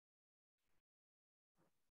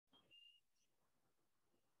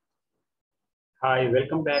Hi,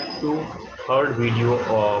 welcome back to third video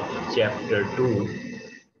of chapter 2.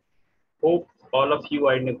 Hope all of you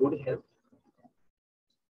are in a good health.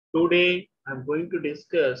 Today I'm going to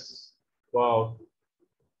discuss about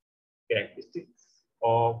characteristics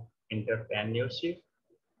of entrepreneurship.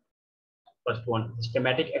 First one,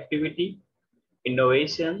 systematic activity,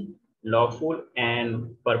 innovation, lawful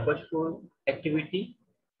and purposeful activity,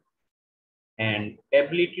 and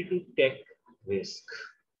ability to take risk.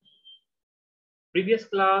 Previous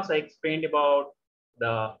class I explained about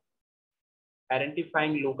the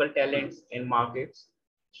identifying local talents in markets,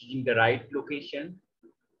 choosing the right location,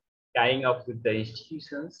 tying up with the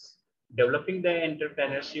institutions, developing the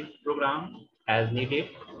entrepreneurship program as needed,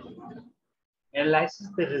 analyzes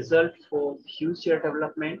the result for future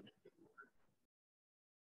development,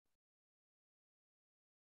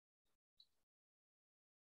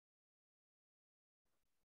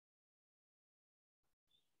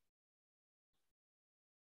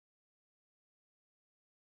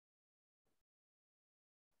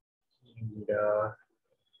 and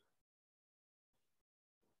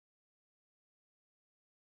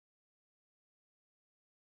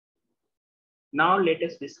now let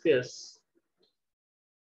us discuss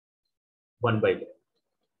one by one.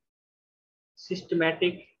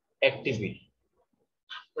 Systematic activity.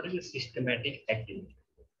 What is a systematic activity?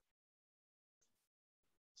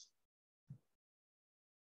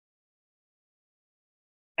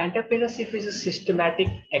 Entrepreneurship is a systematic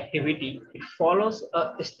activity. It follows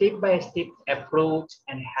a step-by-step approach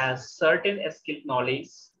and has certain skill knowledge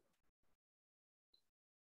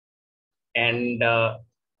and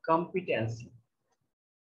competency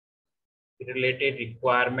related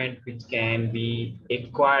requirement which can be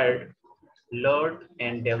acquired, learned,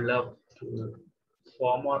 and developed through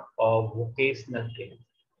formal or vocational training.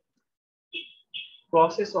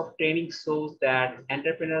 Process of training shows that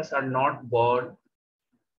entrepreneurs are not born,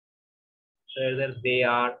 rather they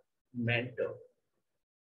are mentored.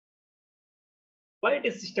 Why it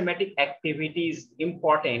is systematic activity is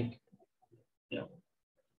important? You know,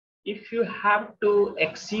 if you have to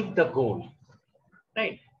achieve the goal,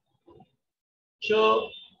 right? So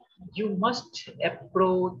you must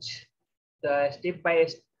approach the step by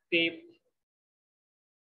step,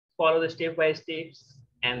 follow the step by steps,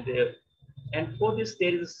 and for this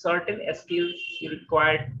there is certain skills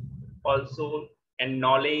required also, and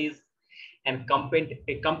knowledge and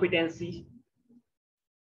competency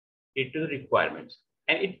into requirements,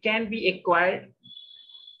 and it can be acquired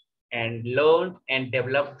and learned and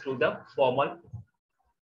developed through the formal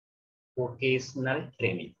vocational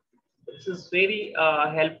training. This is very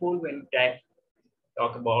helpful when we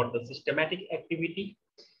talk about the systematic activity,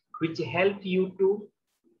 which help you to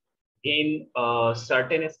gain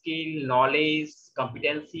certain skill, knowledge,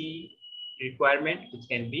 competency requirement, which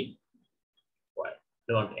can be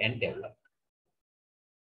learned and developed.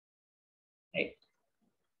 Right?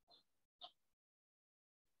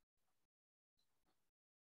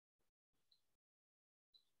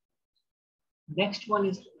 Next one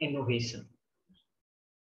is innovation.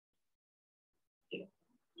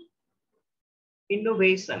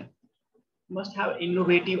 Innovation must have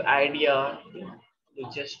innovative idea to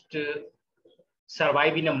just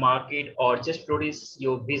survive in a market or just produce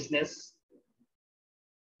your business.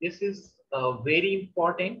 This is very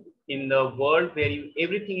important in the world where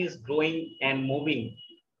everything is growing and moving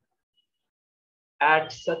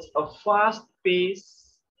at such a fast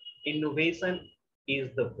pace. Innovation is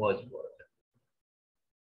the buzzword.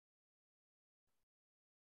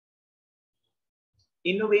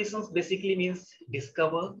 Innovations basically means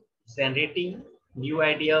discover, generating new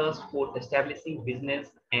ideas for establishing business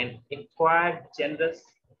and acquire generous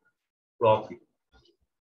profit.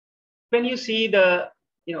 When you see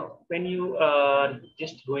when you are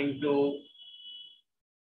just going to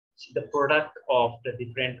see the product of the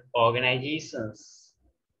different organizations,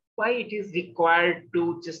 why it is required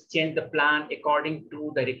to just change the plan according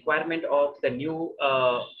to the requirement of the new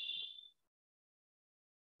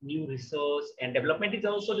resource and development is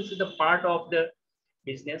also, this is the part of the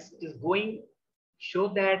business. It is going show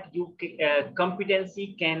that you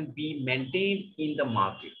competency can be maintained in the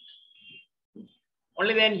market.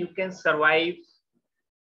 Only then you can survive.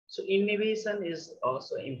 So innovation is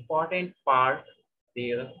also important part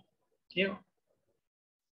there.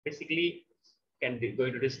 Basically can be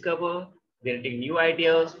going to discover, generating new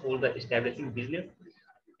ideas for the establishing business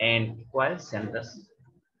and acquire centers.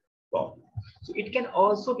 So it can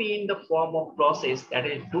also be in the form of process that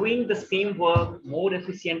is doing the same work more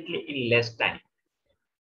efficiently in less time.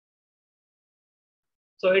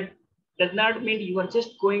 So it does not mean you are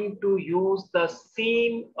just going to use the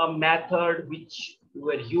same method which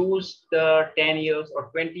were used the 10 years or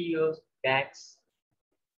 20 years back.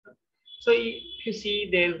 So if you see,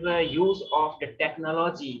 there's a use of the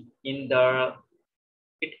technology in the,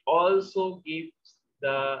 it also gives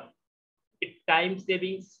the time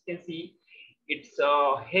savings. You can see it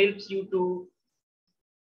helps you to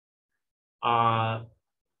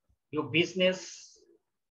your business,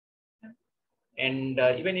 and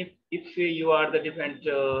even if you are the different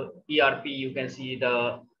ERP, you can see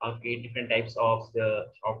the different types of the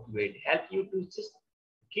software. It help you to just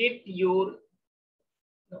get your,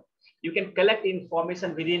 you can collect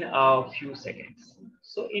information within a few seconds.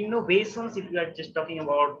 So innovations, if you are just talking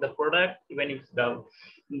about the product, even if the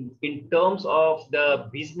in terms of the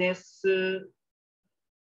business,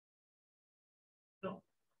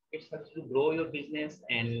 it helps to grow your business,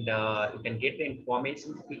 and you can get the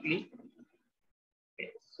information quickly.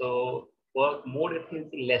 Okay. So work more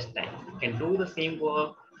efficiently, less time. You can do the same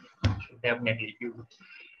work. Definitely,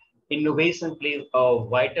 innovation plays a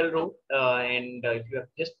vital role, and if you have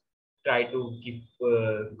just try to keep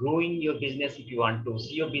growing your business, if you want to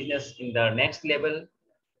see your business in the next level,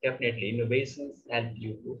 definitely innovations help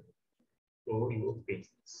you to grow your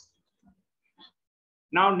business.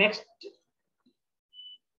 Now, next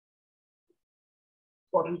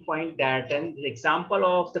important point, that an example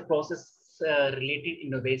of the process related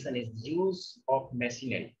innovation is use of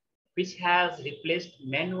machinery, which has replaced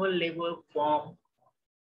manual labor from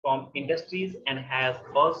industries and has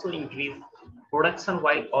also increased production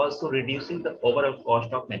while also reducing the overall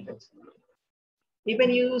cost of manufacturing. Even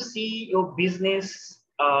you see your business,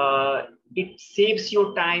 it saves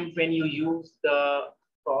your time when you use the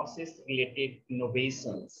process related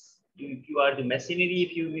innovations. If you are the machinery,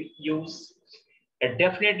 if you use,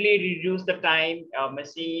 definitely reduce the time. A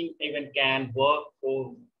machine even can work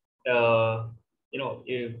for,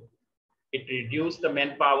 if it reduce the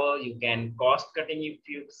manpower, you can cost cutting, if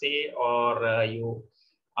you say, or you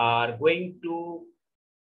are going to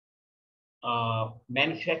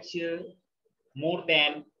manufacture more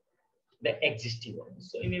than the existing one.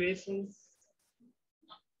 So innovations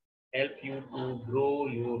help you to grow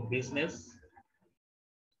your business,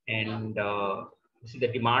 and see the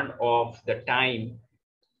demand of the time.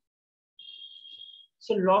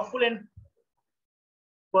 So lawful and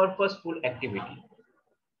purposeful activity.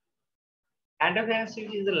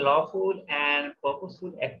 Entrepreneurship is a lawful and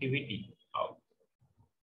purposeful activity.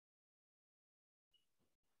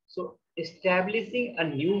 So establishing a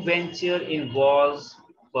new venture involves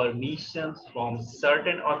permissions from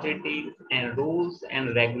certain authorities, and rules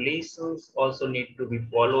and regulations also need to be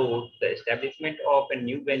followed. The establishment of a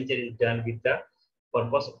new venture is done with the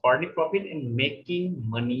purpose of earning profit and making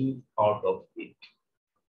money out of it.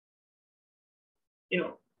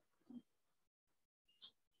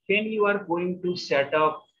 When you are going to set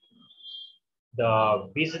up the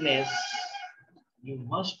business, you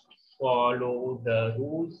must follow the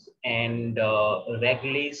rules and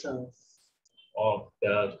regulations of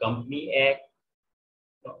the Company Act.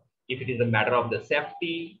 If it is a matter of the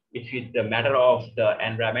safety, if it is a matter of the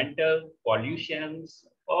environmental pollutions,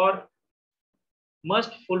 or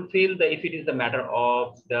must fulfill the, if it is the matter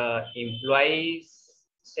of the employees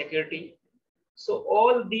security. So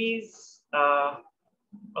all these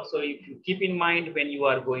also, if you keep in mind when you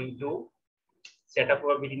are going to set up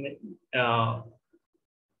a business.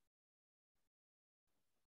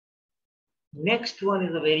 Next one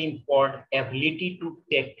is a very important, ability to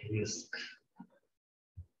take risk.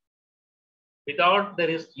 Without the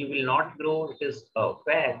risk, you will not grow. It is a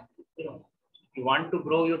fact. You want to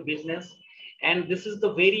grow your business, and this is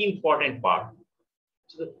the very important part.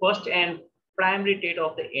 So the first and primary trait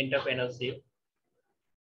of the entrepreneurship.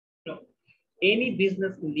 Any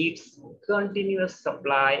business needs continuous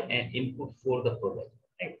supply and input for the product.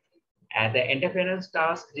 Right? And the entrepreneur's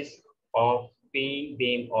task is of paying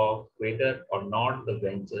them off whether or not the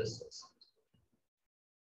venture succeeds.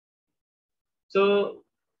 So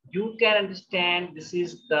you can understand this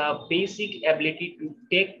is the basic ability to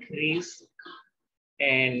take risk,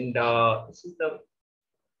 and this is the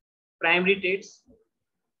primary traits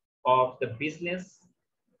of the business,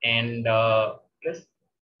 and just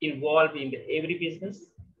involved in every business.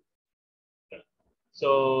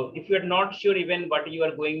 So if you are not sure even what you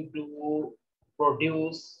are going to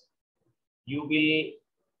produce, you will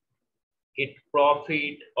get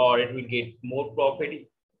profit or it will get more profit.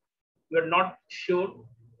 You are not sure.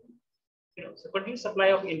 So continue supply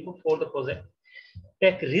of input for the project.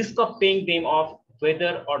 Take risk of paying them off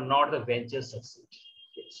whether or not the venture succeeds.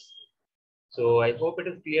 Yes. So I hope it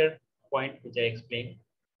is clear point which I explained.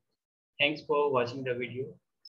 Thanks for watching the video.